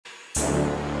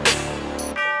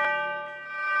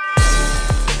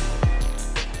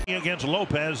against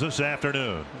Lopez this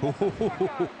afternoon.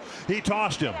 He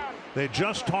tossed him. They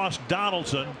just tossed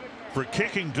Donaldson for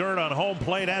kicking dirt on home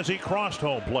plate as he crossed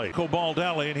home plate.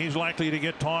 Baldelli, and he's likely to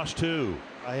get tossed too.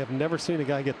 I have never seen a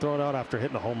guy get thrown out after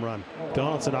hitting a home run.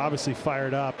 Donaldson obviously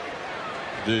fired up.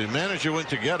 The manager went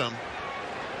to get him,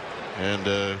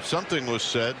 and something was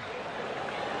said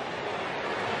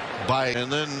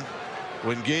and then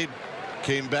when Gabe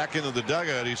came back into the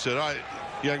dugout, he said, "All right,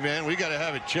 young man, we got to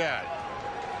have a chat."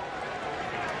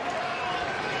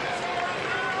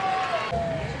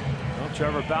 Well,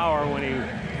 Trevor Bauer, when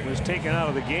he was taken out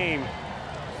of the game,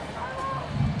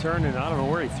 turned, and I don't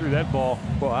know where he threw that ball.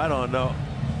 Well, I don't know.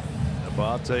 But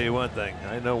I'll tell you one thing.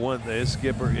 I know one thing. This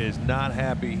skipper is not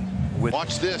happy with.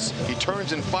 Watch this. He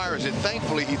turns and fires it.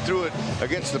 Thankfully, he threw it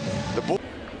against the bull.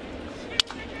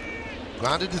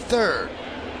 Grounded to third.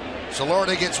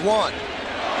 Solarte gets one.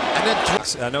 And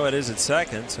then I know it is at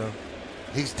second, so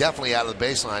he's definitely out of the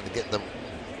baseline to get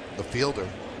the fielder.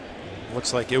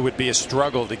 Looks like it would be a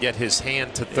struggle to get his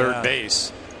hand to third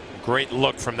base. Great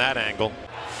look from that angle.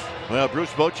 Well, Bruce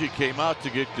Bochy came out to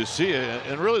get to see it,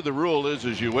 and really the rule is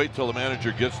you wait till the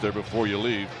manager gets there before you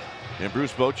leave. And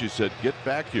Bruce Bochy said, "Get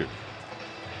back here.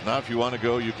 Now, if you want to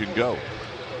go, you can go."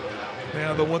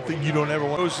 Now, the one thing you don't ever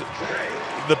want is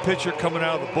the pitcher coming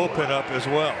out of the bullpen up as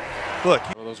well. Look,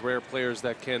 one of those rare players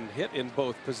that can hit in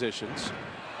both positions.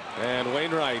 And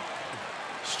Wainwright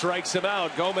strikes him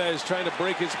out. Gomez trying to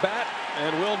break his bat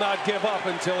and will not give up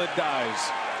until it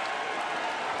dies.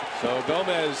 So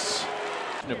Gomez.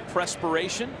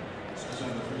 Perspiration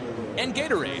and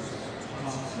Gatorade.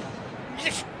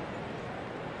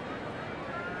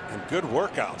 And good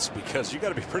workouts, because you got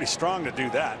to be pretty strong to do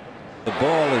that. The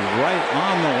ball is right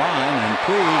on the line, and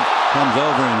Puig comes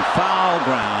over in foul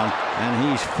ground,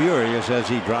 and he's furious as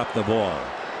he dropped the ball.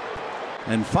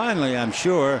 And finally, I'm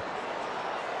sure,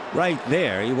 right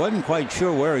there, he wasn't quite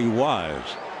sure where he was.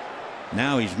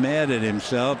 Now he's mad at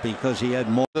himself because he had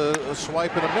more. A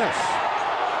swipe and a miss,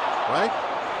 right?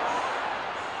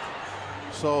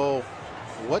 So,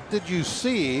 what did you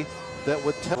see that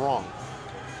would tell wrong?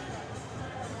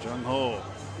 Jung Ho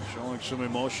showing some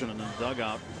emotion in the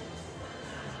dugout.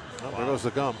 Oh, there goes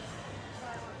the gum.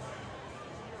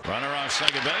 Runner off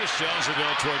second base. Jones will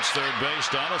go towards third base.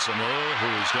 Donaldson,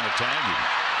 who's going to tag him,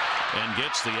 and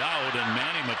gets the out. And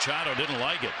Manny Machado didn't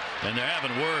like it, and they're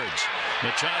having words.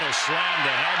 Machado slammed the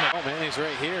helmet. Oh, Manny's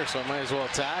right here, so I might as well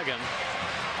tag him.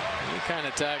 He kind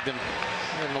of tagged him.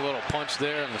 Gave him a little punch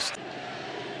there. In the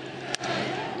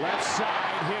left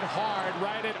side hit hard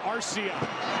right at Arcia.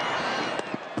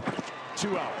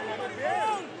 2 out.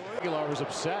 Aguilar was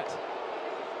upset.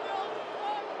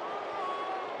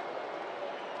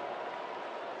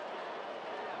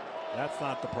 That's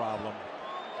not the problem.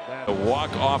 a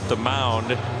walk off the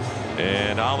mound,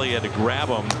 and Ollie had to grab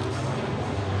him.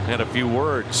 Had a few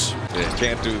words. Yeah,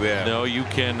 can't do that. No, you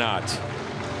cannot.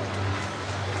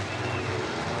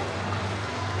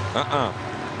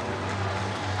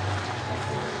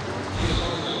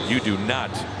 You do not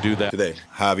do that. Today,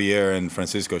 Javier and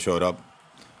Francisco showed up,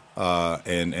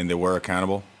 and they were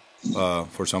accountable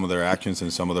for some of their actions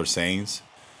and some of their sayings,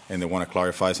 and they want to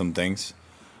clarify some things.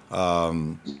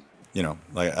 You know,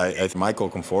 like Michael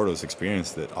Conforto's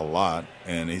experienced it a lot,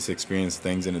 and he's experienced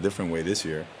things in a different way this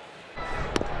year.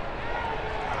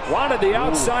 Wanted the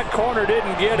outside corner,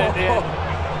 didn't get it. And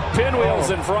pinwheels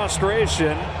in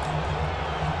frustration.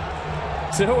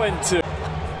 2-2.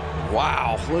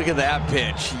 Wow, look at that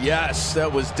pitch. Yes,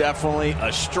 that was definitely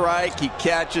a strike. He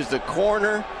catches the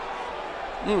corner.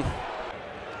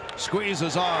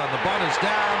 Squeezes on. The bunt is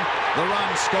down. The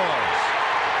run scores.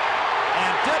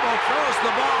 And Dibble throws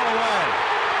the ball away.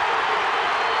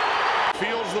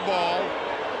 Fields the ball.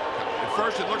 At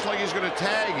first it looks like he's going to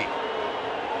tag him.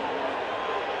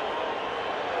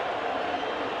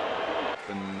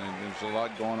 And there's a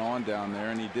lot going on down there,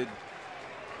 and he did,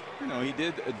 you know, he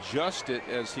did adjust it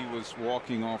as he was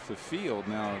walking off the field.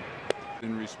 Now,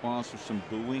 in response to some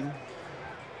booing,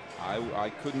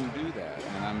 I couldn't do that,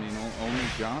 and I mean only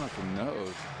Jonathan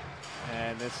knows.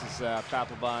 And this is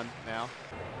Papelbon now.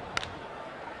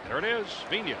 There it is,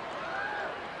 Vina.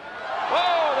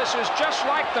 Oh, this is just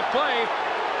like the play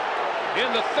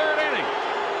in the third inning.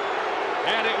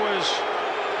 And it was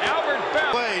Albert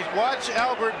Bell. Watch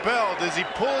Albert Bell. Does he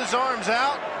pull his arms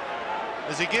out?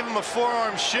 Does he give him a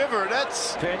forearm shiver?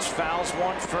 That's Pitch, fouls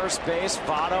one, first base.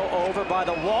 Votto over by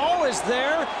the wall is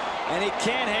there, and he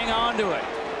can't hang on to it.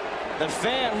 The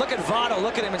fan, look at Votto,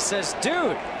 look at him and says,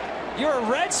 dude, you're a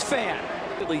Reds fan.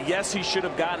 Yes, he should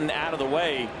have gotten out of the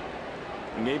way.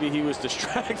 Maybe he was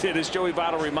distracted, as Joey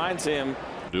Votto reminds him.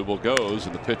 Double goes,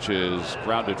 and the pitch is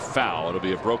grounded foul. It'll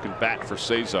be a broken bat for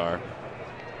Cesar.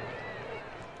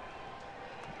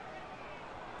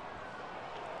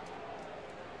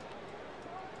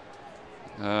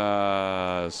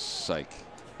 Psych.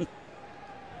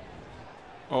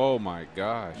 Oh my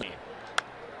gosh. Fly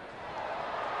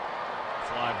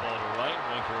ball to right.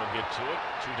 Winker will get to it.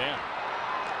 2 down.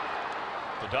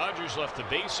 The Dodgers left the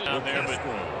bases down there, but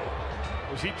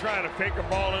was he trying to fake a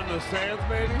ball into the stands,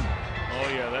 maybe? Oh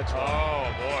yeah, that's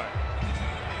why.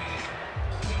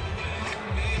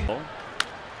 Oh boy.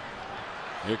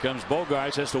 Here comes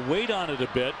Bogarts, has to wait on it a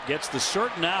bit, gets the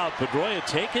certain out. Pedroia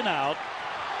taken out.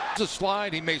 It's a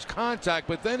slide, he makes contact,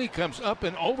 but then he comes up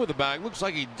and over the back. Looks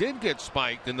like he did get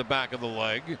spiked in the back of the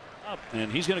leg. And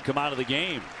he's going to come out of the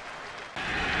game.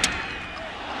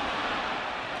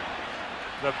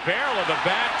 The barrel of the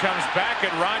bat comes back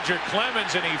at Roger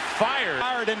Clemens, and he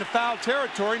fired into foul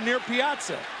territory near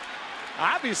Piazza.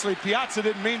 Obviously, Piazza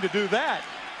didn't mean to do that.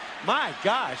 My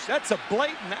gosh, that's a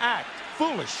blatant act.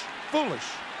 Foolish.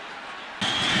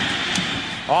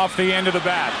 off the end of the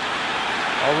bat.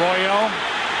 Arroyo.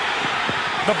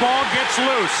 The ball gets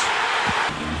loose.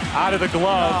 Out of the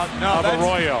glove of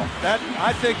Arroyo.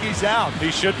 I think he's out.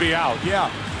 He should be out.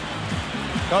 Yeah.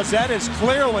 Because that is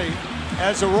clearly,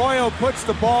 as Arroyo puts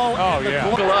the ball in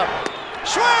the glove.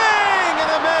 Swing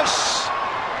and a miss.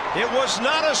 It was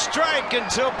not a strike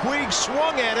until Puig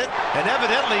swung at it, and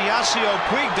evidently Yasiel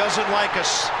Puig doesn't like a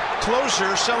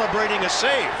closer celebrating a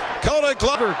save. Coda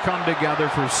Glover come together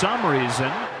for some reason.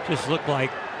 Just looked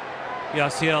like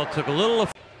Yasiel took a little.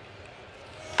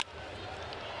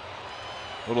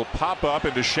 Little pop up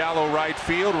into shallow right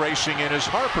field. Racing in is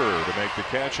Harper to make the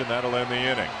catch, and that'll end the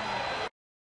inning.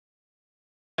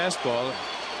 Fastball.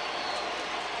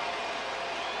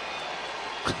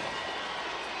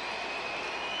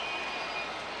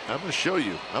 I'm going to show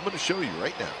you. I'm going to show you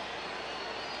right now.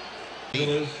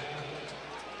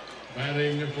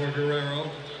 Batting for Guerrero,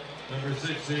 number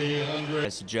 60, Andre.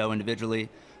 As to Joe individually,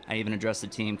 I even addressed the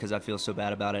team because I feel so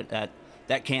bad about it.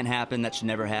 That can't happen. That should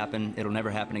never happen. It'll never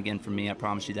happen again for me. I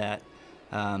promise you that.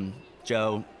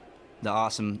 Joe, the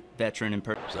awesome veteran in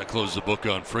person. So that closes the book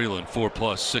on Freeland.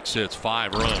 4+, 6 hits,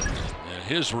 5 runs. And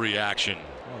his reaction.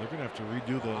 Oh, they're going to have to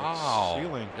redo the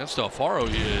ceiling. Against Alfaro,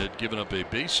 he had given up a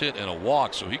base hit and a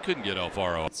walk, so he couldn't get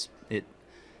Alfaro.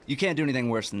 You can't do anything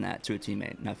worse than that to a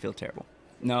teammate, and I feel terrible.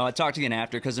 No, I talked again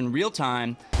after, because in real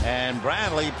time. And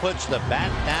Bradley puts the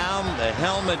bat down, the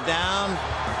helmet down,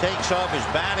 takes off his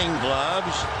batting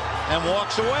gloves, and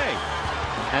walks away.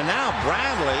 And now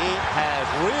Bradley has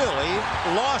really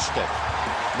lost it.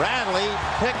 Bradley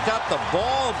picked up the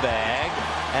ball bag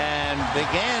and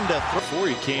began to throw. Before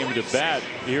he came to bat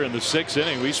here in the 6th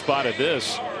inning, we spotted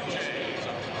this.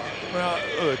 Well,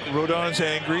 look, Rodon's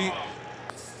angry.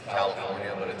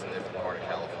 California, but it's a different part of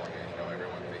California. You know,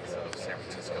 everyone thinks of San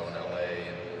Francisco and LA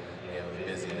and, you know, the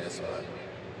busyness, but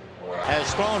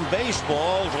has thrown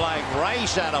baseballs like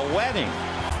rice at a wedding.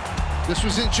 This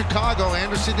was in Chicago.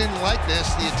 Anderson didn't like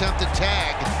this, the attempted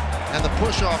tag and the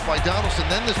push off by Donaldson.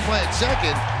 Then this play at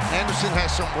second, Anderson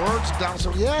has some words.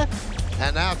 Donaldson, yeah.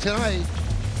 And now tonight,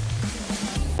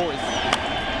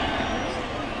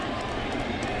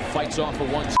 fights off for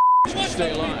one to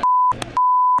stay alive.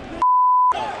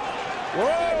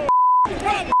 Whoa!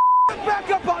 Back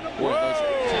up on him! Boy, those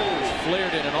towers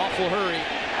flared in an awful hurry.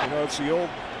 You know, it's the old,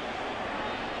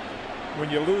 when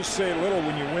you lose, say little,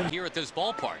 when you win. Here at this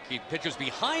ballpark, he pitches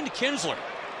behind Kinsler.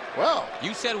 Well,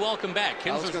 you said welcome back.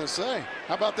 I was going to say,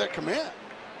 how about that command?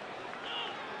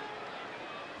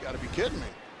 Got to be kidding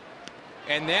me.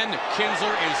 And then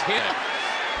Kinsler is hit.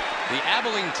 The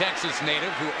Abilene, Texas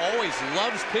native who always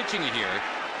loves pitching here.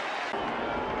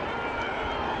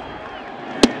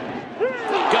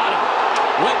 Got him.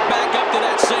 Went back up to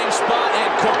that same spot,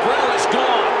 and Cabrera is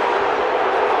gone.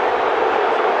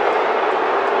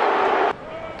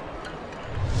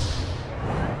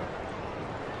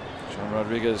 John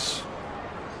Rodriguez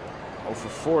 0 for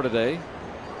 4 today.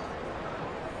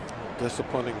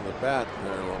 Disciplining the bat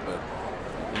there a little bit.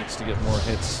 Needs to get more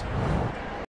hits.